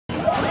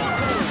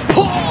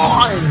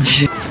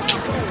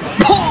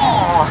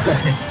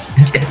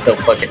This guy's so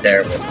fucking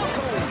terrible.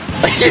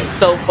 He's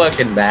so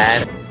fucking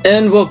bad.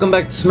 And welcome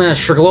back to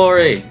Smash for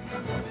Glory.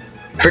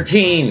 For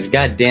teams,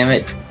 god damn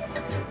it.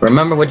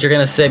 Remember what you're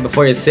gonna say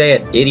before you say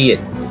it, idiot.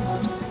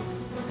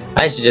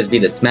 I should just be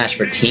the Smash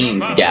for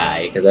Teams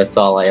guy, because that's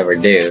all I ever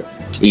do.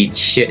 Eat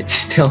shit,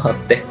 still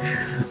up there.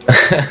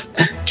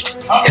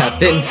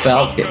 Captain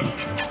Falcon,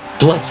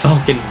 Blood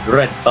Falcon,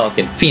 Red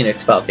Falcon,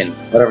 Phoenix Falcon,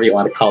 whatever you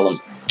want to call them.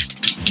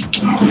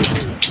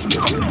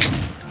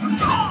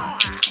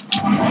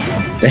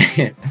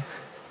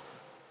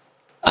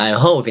 I'm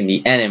hoping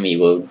the enemy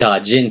will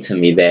dodge into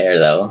me there,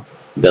 though.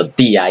 They'll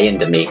DI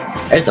into me.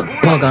 There's a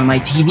bug on my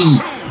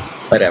TV.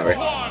 Whatever.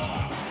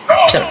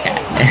 Shut up,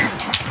 cat.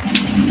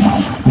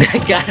 I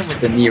got him with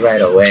the knee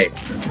right away.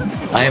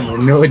 I am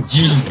an OG.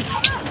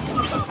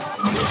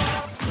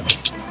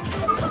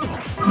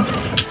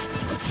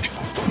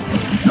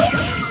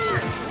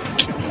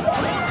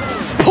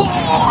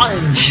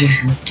 Punch!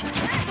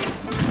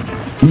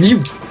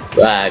 You.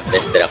 I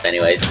messed it up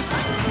anyways.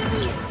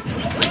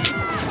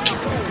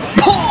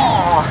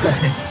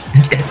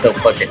 This guy's so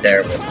fucking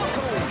terrible.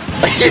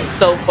 He's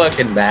so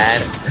fucking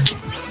bad.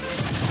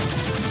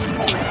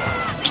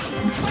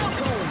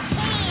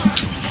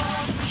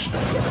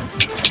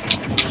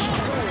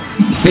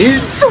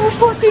 He's so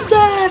fucking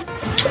bad!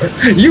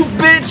 You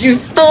bitch, you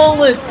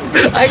stole it!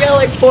 I got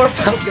like 4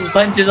 fucking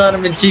punches on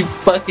him and she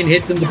fucking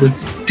hits him with a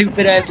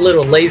stupid ass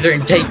little laser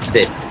and takes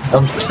it.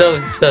 I'm so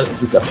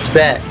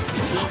upset.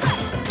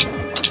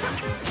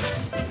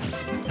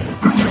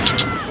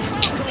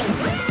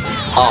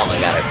 Oh my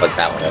god, I fucked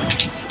that one up.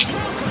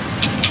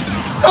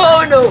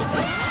 Oh no!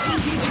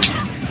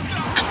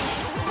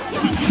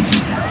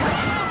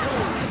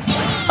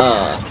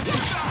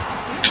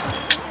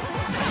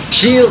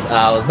 Shield!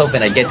 I was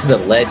hoping I'd get to the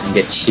ledge and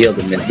get shield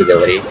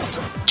invincibility.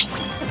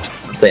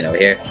 I'm staying over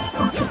here.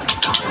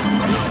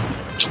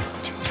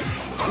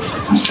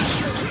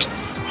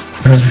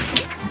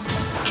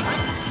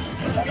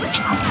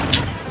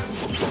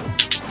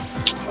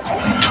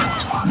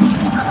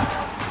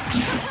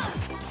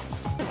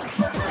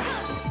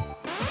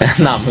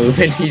 I'm not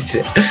moving, he's...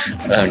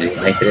 I'm just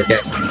connected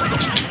here.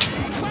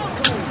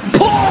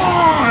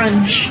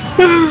 Punch!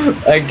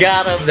 I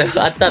got him.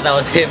 I thought that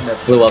was him that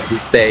flew off the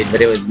stage,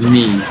 but it was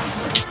me.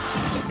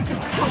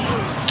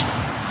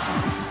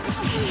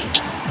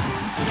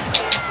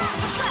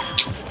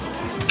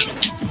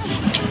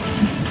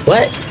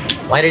 What?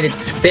 Why did it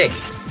stick?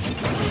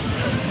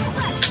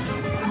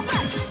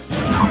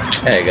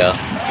 There you go.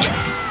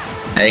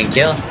 I didn't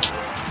kill.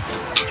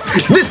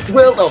 This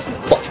will. Oh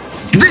fuck.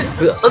 This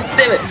will. Oh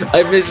damn it!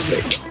 I missed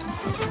it.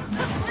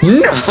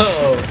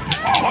 No.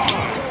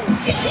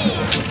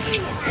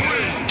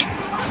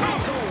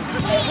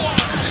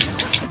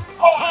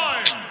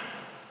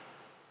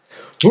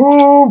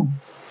 Ooh,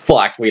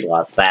 fuck, we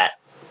lost that.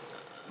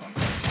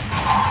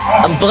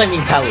 I'm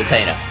blaming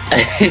Palutena.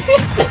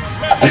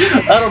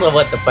 I don't know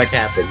what the fuck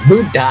happened.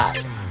 Who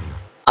died?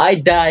 I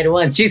died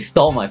once. She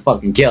stole my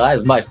fucking kill. That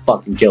was my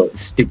fucking kill,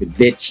 stupid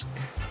bitch.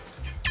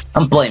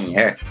 I'm blaming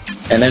her.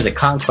 And there's a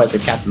conquest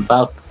of Captain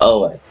Falcon.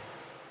 Oh, wait.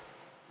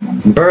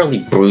 Burly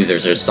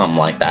Bruisers or something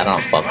like that. I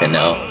don't fucking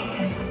know.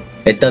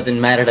 It doesn't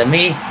matter to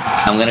me.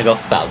 I'm gonna go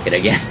Falcon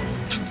again.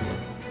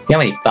 See how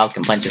many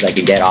Falcon punches I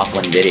could get off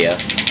one video.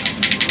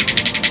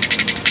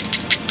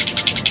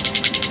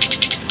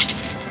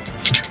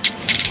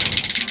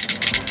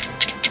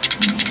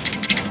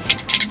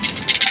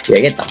 Yeah,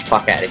 get the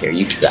fuck out of here,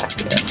 you suck,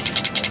 man.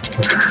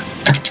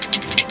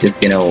 Just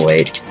gonna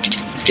wait.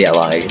 See how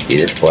long I can do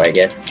this for, I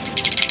guess.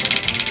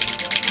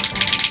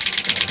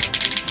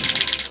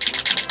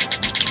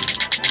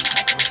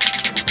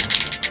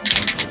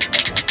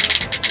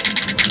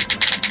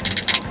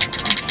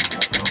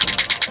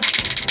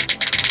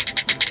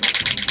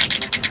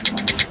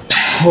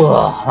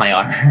 Oh, my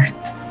arm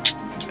hurts.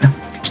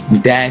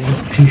 Dang,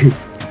 dude.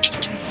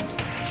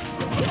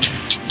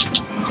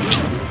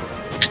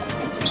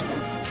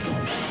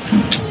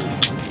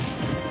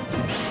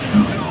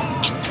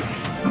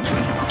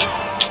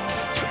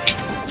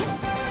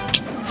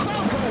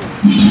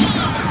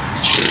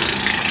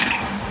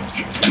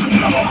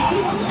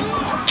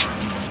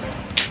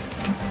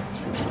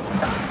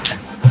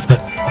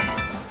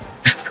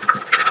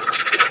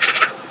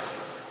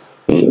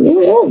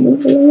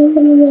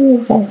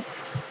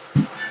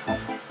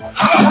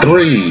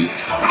 Three,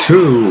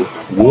 2,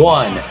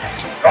 1.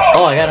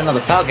 Oh, I got another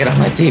Falcon on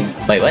my team.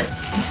 Wait, what?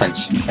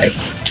 Punch. Right.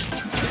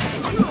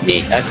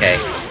 Neat. Okay.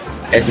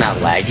 It's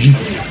not lagging.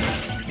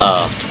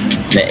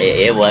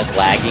 It was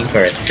lagging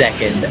for a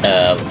second.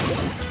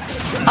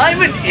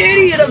 I'm an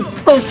idiot. I'm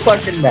so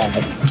fucking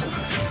mad.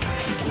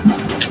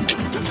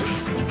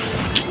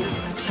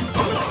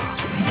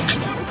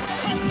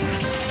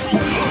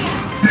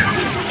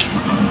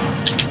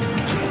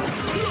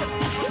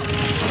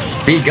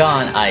 Be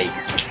gone, Ike.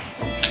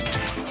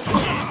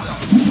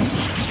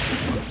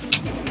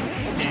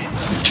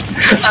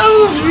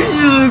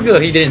 Oh,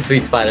 he didn't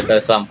sweet spot it though,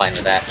 so I'm fine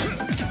with that.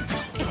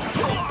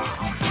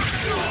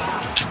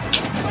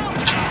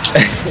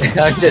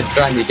 I'm just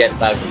trying to get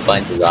Falcon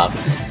punches off.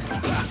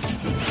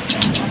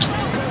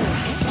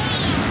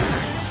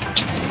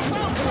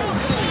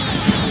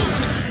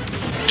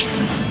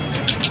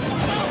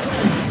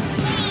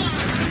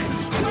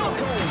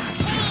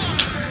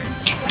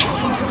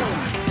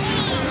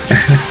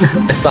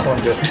 That's all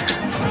I'm doing.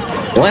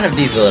 One of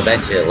these will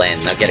eventually land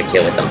and I'll get a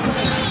kill with them.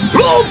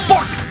 Oh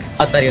fuck!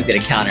 I thought he was gonna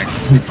counter.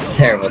 This is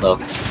terrible though.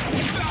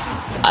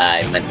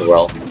 I meant to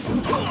roll.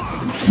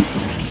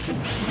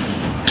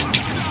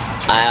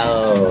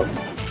 Ow.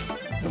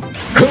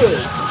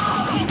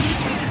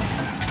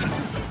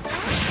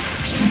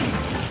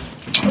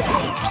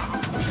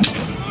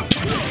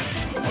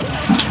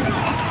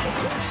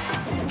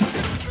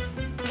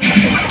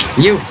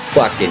 You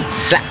fucking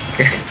suck.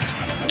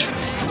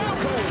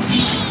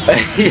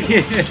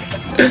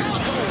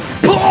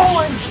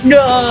 Oh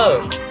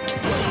no!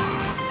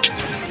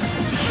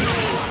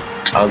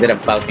 I was gonna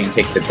fucking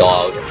kick the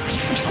dog.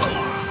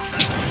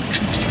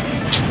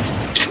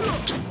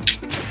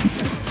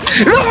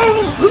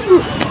 God.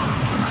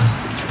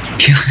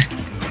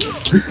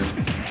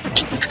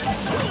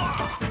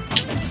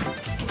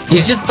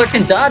 He's just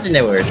fucking dodging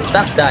everywhere.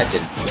 Stop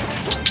dodging.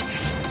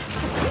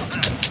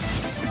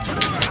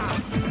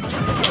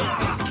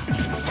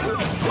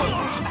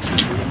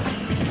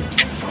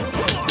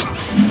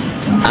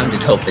 I'm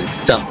just hoping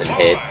something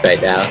hits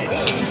right now.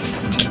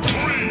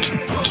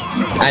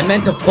 I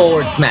meant to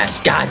forward smash.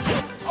 God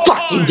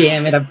fucking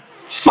damn it.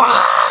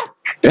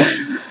 Fuck!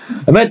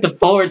 I meant to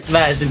forward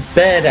smash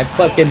instead. I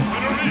fucking...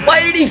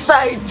 Why did he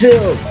side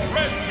tilt?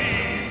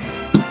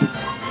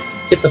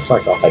 Get the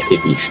fuck off my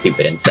TV, you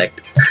stupid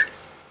insect.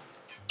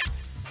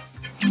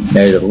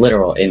 There's a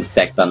literal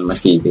insect on my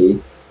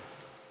TV.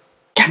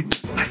 God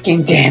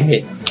fucking damn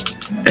it.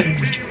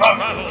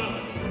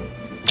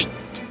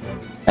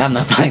 I'm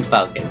not playing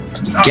Falcon.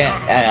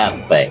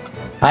 But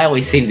I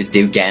always seem to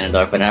do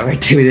Ganondorf whenever I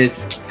do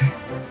this.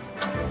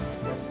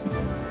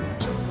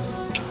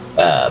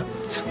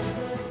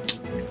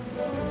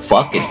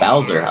 Fuck it,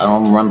 Bowser. I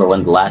don't remember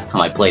when the last time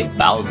I played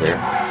Bowser.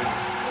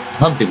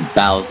 I'll do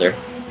Bowser.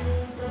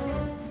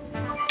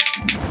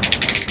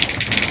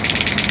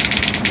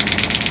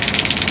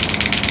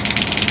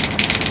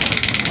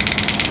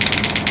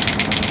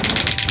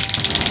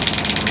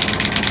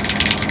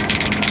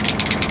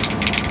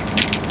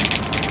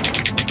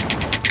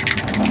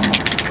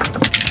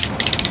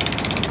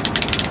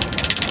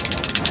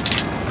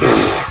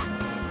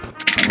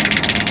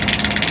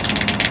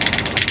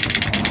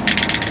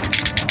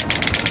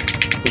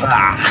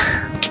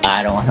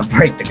 I don't want to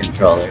break the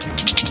controller.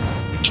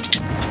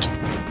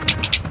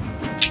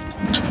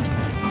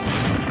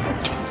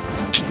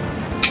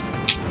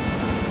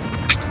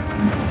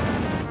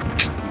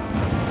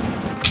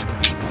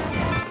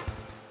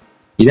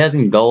 He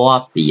doesn't go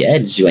off the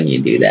edge when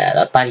you do that.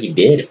 I thought he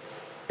did.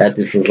 That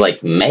this was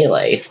like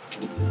melee.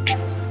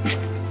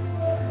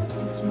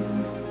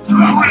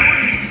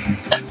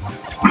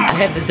 I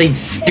had the same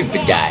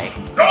stupid guy.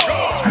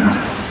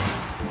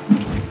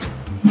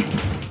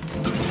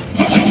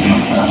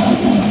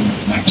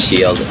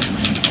 Shield.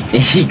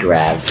 He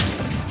grabbed.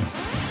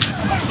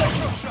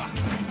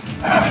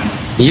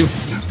 You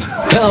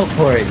fell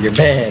for it, you're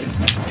bad.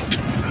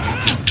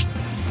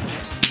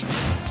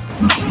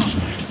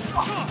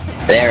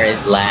 There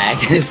is lag.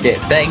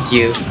 Thank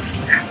you.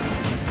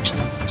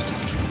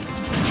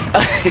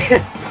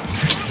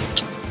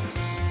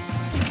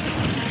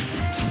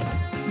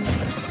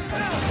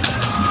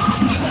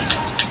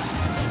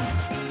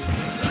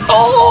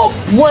 Oh!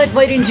 What?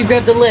 Why didn't you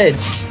grab the ledge?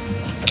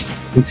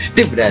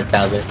 Stupid ass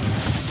Bowser.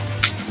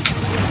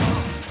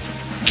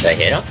 Did I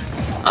hit him?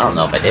 I don't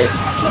know if I did.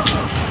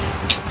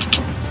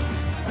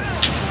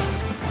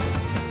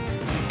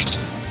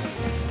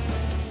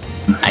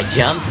 I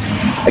jumped?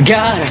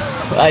 God!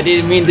 I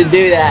didn't mean to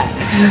do that!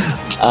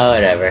 Oh,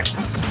 whatever.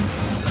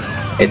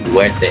 It's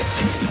worth it.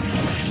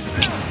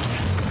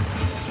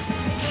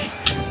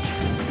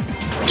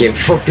 Get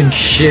fucking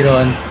shit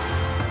on.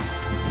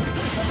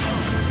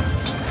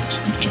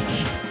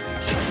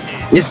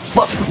 It's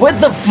what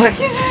the fuck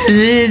is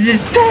this?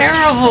 It's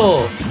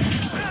terrible!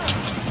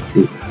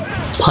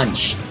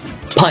 Punch.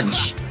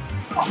 Punch.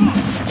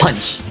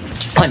 Punch.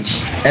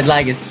 Punch. That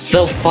lag is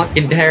so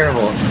fucking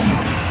terrible.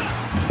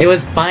 It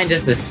was fine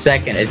just a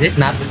second. Is this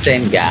not the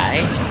same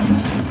guy?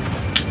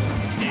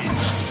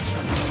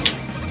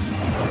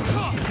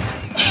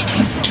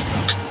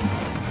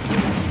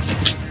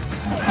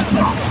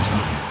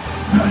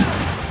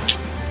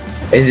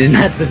 Is it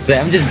not the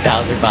same? I'm just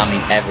Bowser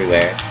bombing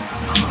everywhere.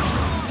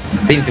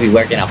 Seems to be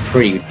working out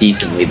pretty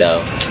decently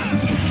though,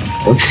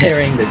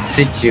 considering the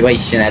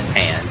situation at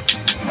hand.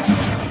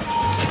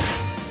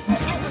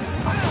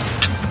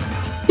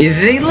 You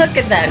see, look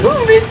at that! Who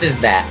misses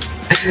that?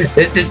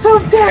 This is so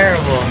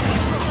terrible!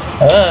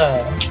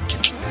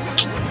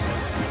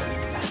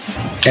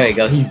 There we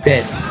go, he's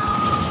dead.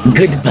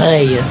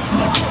 Goodbye!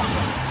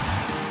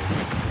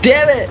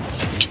 Damn it!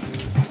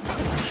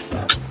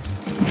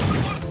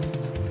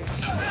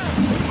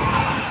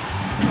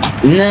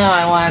 No,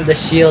 I wanted the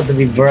shield to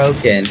be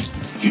broken.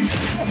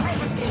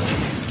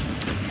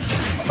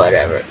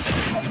 Whatever.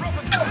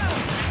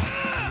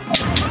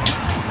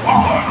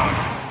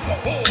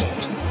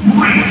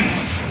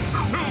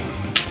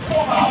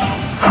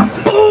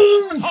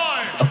 Boom!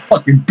 I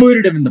fucking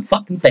booted him in the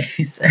fucking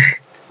face.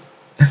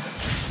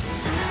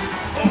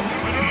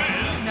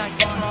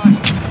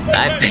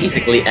 I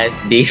basically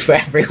SD for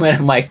every one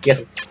of my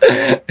kills.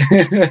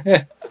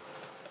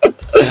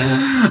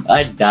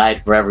 I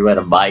died for every one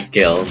of my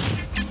kills.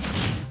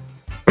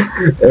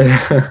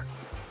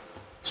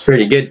 It's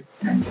pretty good.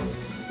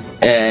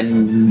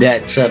 And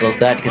that settles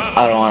that because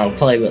I don't want to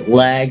play with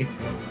lag.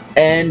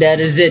 And that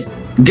is it.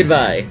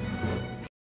 Goodbye.